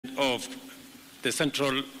of the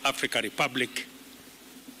Central African Republic,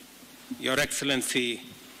 Your Excellency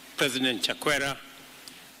President Chakwera,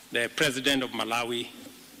 the President of Malawi,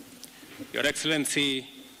 Your Excellency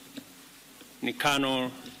Nikano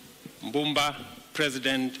Mbumba,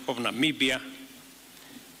 President of Namibia,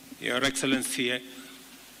 Your Excellency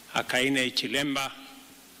Hakainde Hichilema,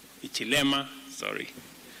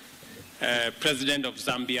 President of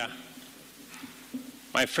Zambia,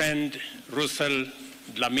 my friend Russell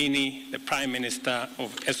Dlamini, the Prime Minister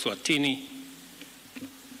of Eswatini,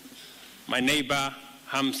 my neighbor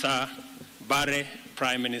Hamza Barre,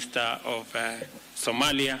 Prime Minister of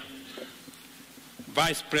Somalia,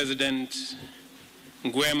 Vice President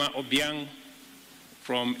Nguema Obiang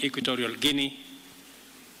from Equatorial Guinea,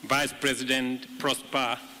 Vice President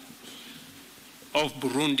Prosper of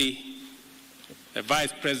Burundi, the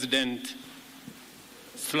Vice President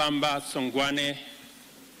Slamba Songwane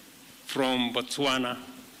from Botswana,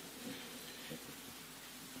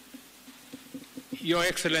 Your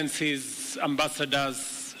Excellencies,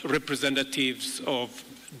 ambassadors, representatives of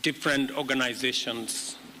different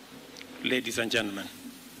organizations, ladies and gentlemen.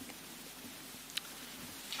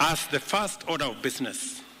 As the first order of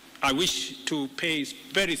business, I wish to pay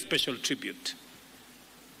very special tribute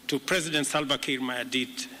to President Salva Kiir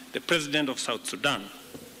Mayardit, the President of South Sudan,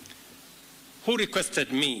 who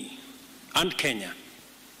requested me and Kenya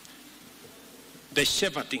the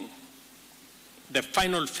shepherding, the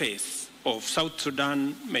final phase of South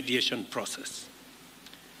Sudan mediation process.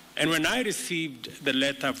 And when I received the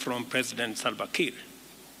letter from President Salva Kiir,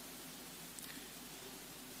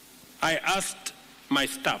 I asked my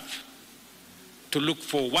staff to look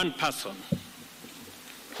for one person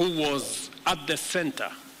who was at the center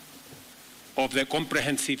of the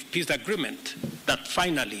comprehensive peace agreement that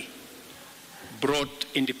finally brought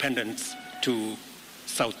independence to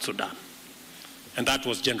South Sudan. And that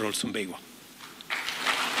was General Sumbeiwa.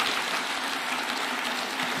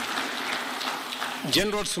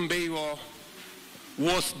 General Sumbeiwa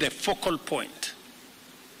was the focal point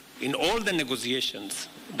in all the negotiations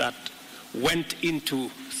that went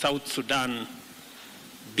into South Sudan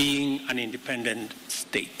being an independent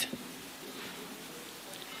state.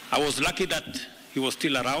 I was lucky that he was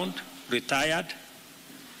still around, retired,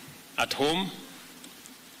 at home.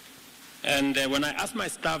 And when I asked my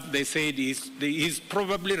staff, they said he's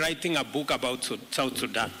probably writing a book about South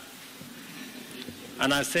Sudan.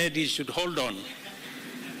 And I said he should hold on,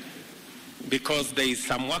 because there is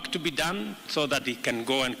some work to be done so that he can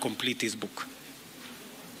go and complete his book.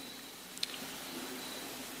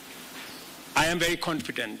 I am very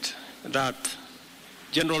confident that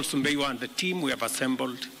General Sumbeiwa and the team we have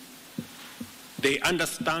assembled, they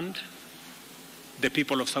understand the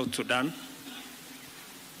people of South Sudan.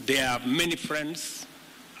 They have many friends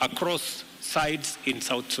across sides in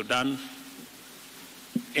South Sudan.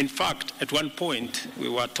 In fact, at one point, we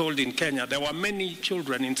were told in Kenya, there were many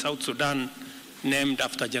children in South Sudan named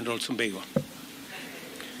after General Sumbeiwa.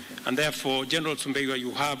 And therefore, General Sumbeiwa, you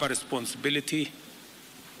have a responsibility,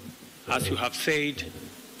 as you have said,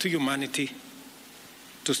 to humanity,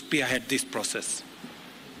 to spearhead this process.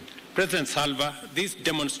 President Salva, this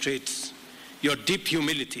demonstrates your deep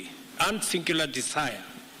humility and singular desire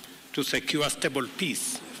to secure stable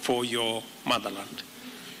peace for your motherland.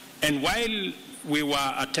 And while we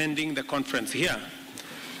were attending the conference here,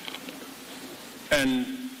 and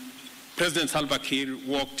President Salva Kiir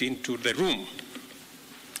walked into the room,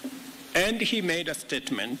 and he made a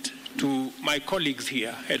statement to my colleagues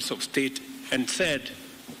here, heads of state, and said,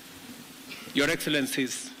 Your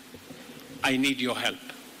Excellencies, I need your help.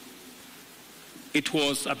 It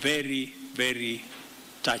was a very, very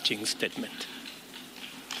touching statement.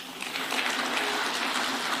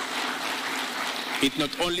 It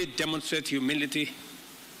not only demonstrates humility,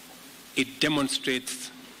 it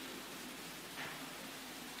demonstrates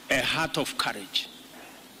a heart of courage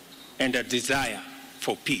and a desire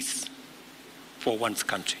for peace for one's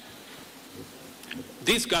country.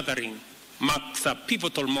 This gathering marks a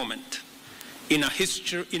pivotal moment in a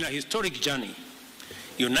historic journey,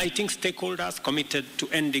 uniting stakeholders committed to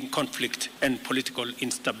ending conflict and political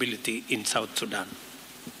instability in South Sudan.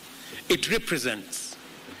 It represents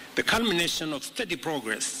the culmination of steady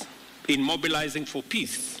progress in mobilizing for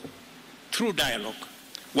peace through dialogue,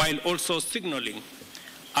 while also signaling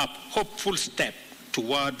a hopeful step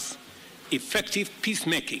towards effective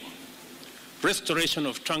peacemaking, restoration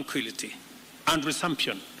of tranquility, and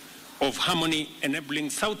resumption of harmony, enabling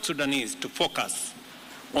South Sudanese to focus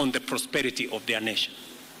on the prosperity of their nation.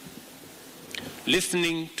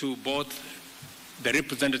 Listening to both the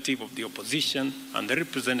representative of the opposition and the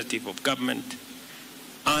representative of government,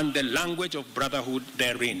 and the language of brotherhood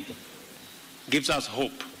therein gives us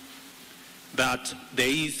hope that there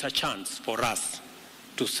is a chance for us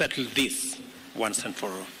to settle this once and for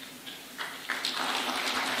all.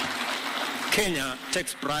 Kenya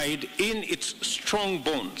takes pride in its strong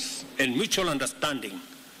bonds and mutual understanding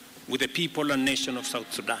with the people and nation of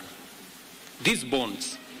South Sudan. These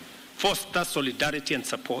bonds foster solidarity and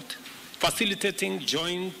support, facilitating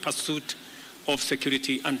joint pursuit of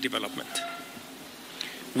security and development.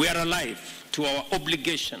 We are alive to our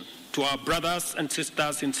obligation to our brothers and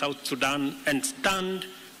sisters in South Sudan and stand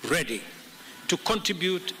ready to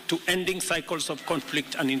contribute to ending cycles of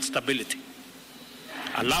conflict and instability,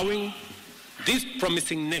 allowing this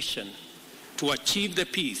promising nation to achieve the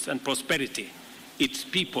peace and prosperity its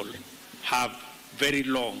people have very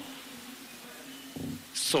long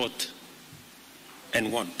sought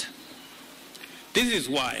and want. This is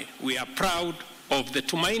why we are proud of the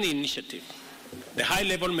Tumaini Initiative, the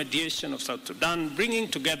high-level mediation of South Sudan, bringing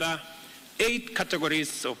together 8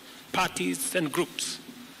 categories of parties and groups.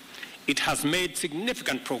 It has made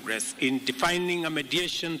significant progress in defining a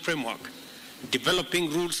mediation framework,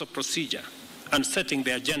 developing rules of procedure, and setting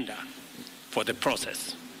the agenda for the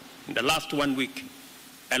process. In the last 1 week,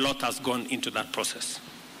 a lot has gone into that process.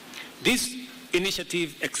 This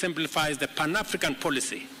initiative exemplifies the Pan-African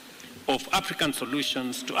policy of African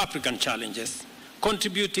solutions to African challenges,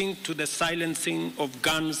 contributing to the silencing of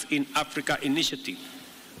guns in Africa initiative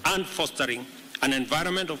and fostering an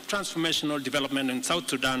environment of transformational development in South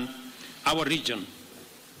Sudan, our region,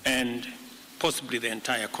 and possibly the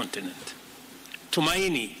entire continent.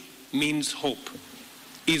 Tumaini means hope,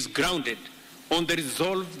 is grounded on the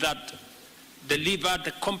resolve that delivered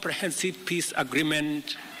the comprehensive peace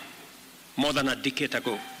agreement more than a decade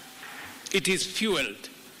ago. It is fueled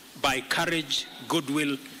by courage,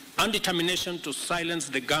 goodwill, and determination to silence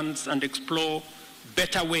the guns and explore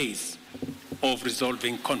better ways of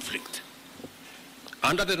resolving conflict.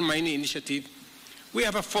 Under the Tumaini Initiative, we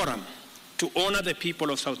have a forum to honor the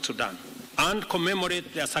people of South Sudan and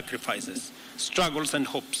commemorate their sacrifices, struggles, and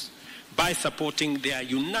hopes by supporting their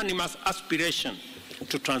unanimous aspiration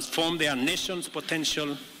to transform their nation's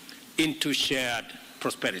potential into shared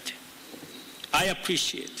prosperity. I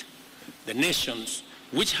appreciate the nations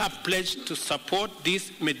which have pledged to support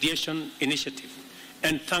this mediation initiative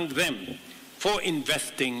and thank them for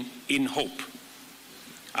investing in hope.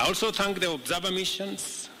 I also thank the observer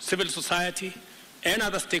missions, civil society, and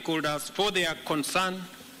other stakeholders for their concern,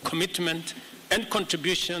 commitment, and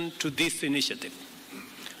contribution to this initiative.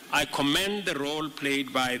 I commend the role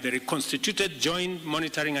played by the reconstituted Joint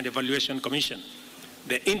Monitoring and Evaluation Commission,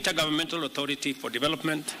 the Intergovernmental Authority for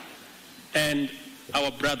Development, and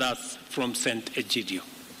our brothers from St. Egidio.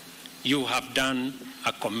 You have done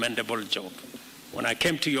a commendable job. When I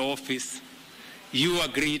came to your office, you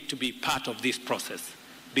agreed to be part of this process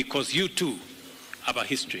because you too have a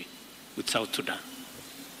history with South Sudan.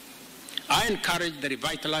 I encourage the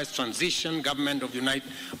revitalized transition government of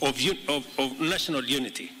national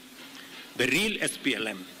unity, the real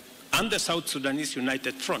SPLM, and the South Sudanese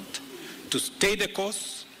United Front to stay the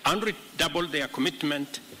course and redouble their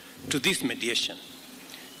commitment to this mediation.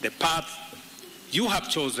 The path you have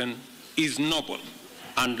chosen is noble,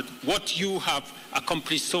 and what you have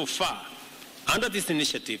accomplished so far under this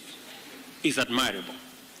initiative is admirable.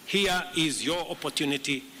 Here is your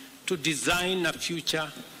opportunity to design a future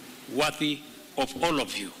worthy of all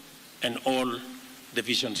of you and all the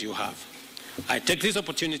visions you have. I take this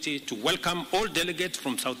opportunity to welcome all delegates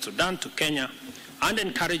from South Sudan to Kenya and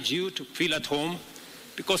encourage you to feel at home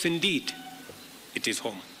because indeed it is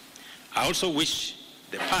home. I also wish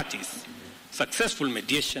the parties successful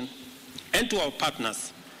mediation, and to our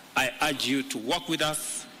partners, I urge you to work with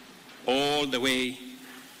us all the way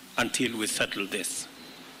until we settle this.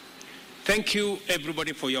 Thank you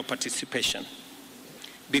everybody for your participation.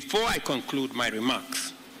 Before I conclude my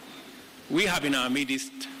remarks, we have in our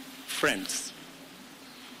midst friends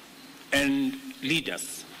and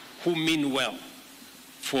leaders who mean well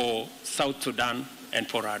for South Sudan and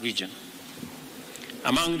for our region.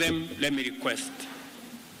 Among them, let me request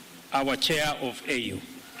our chair of AU.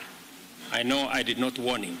 I know I did not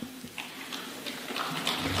warn him,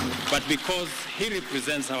 but because he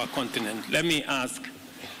represents our continent, let me ask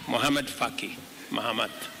Mohamed Faki Mahamat,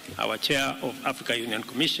 our chair of Africa Union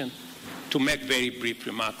Commission, to make very brief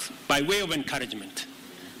remarks by way of encouragement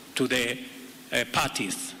to the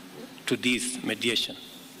parties to this mediation.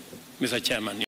 Mr. Chairman.